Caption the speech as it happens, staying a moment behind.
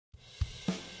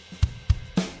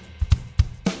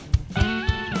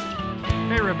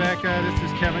Rebecca. This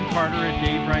is Kevin Carter at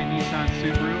Dave Wright Nissan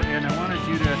Subaru, and I wanted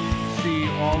you to see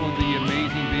all of the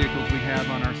amazing vehicles we have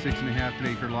on our 6.5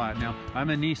 acre lot. Now,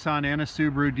 I'm a Nissan and a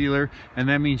Subaru dealer, and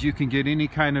that means you can get any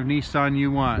kind of Nissan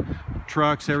you want.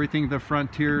 Trucks, everything, the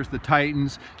Frontiers, the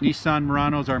Titans, Nissan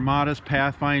Muranos, Armadas,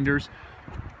 Pathfinders,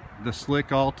 the Slick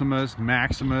Altimas,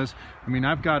 Maximas. I mean,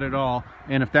 I've got it all.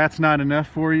 And if that's not enough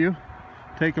for you,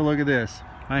 take a look at this.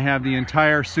 I have the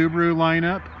entire Subaru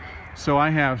lineup. So I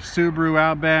have Subaru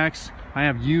Outbacks, I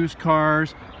have used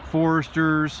cars,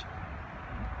 Foresters,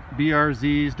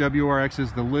 BRZs,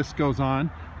 WRXs, the list goes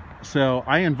on. So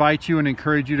I invite you and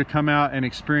encourage you to come out and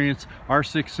experience our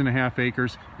 6.5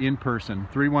 acres in person.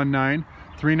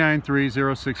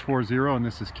 319-393-0640, and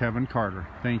this is Kevin Carter.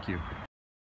 Thank you.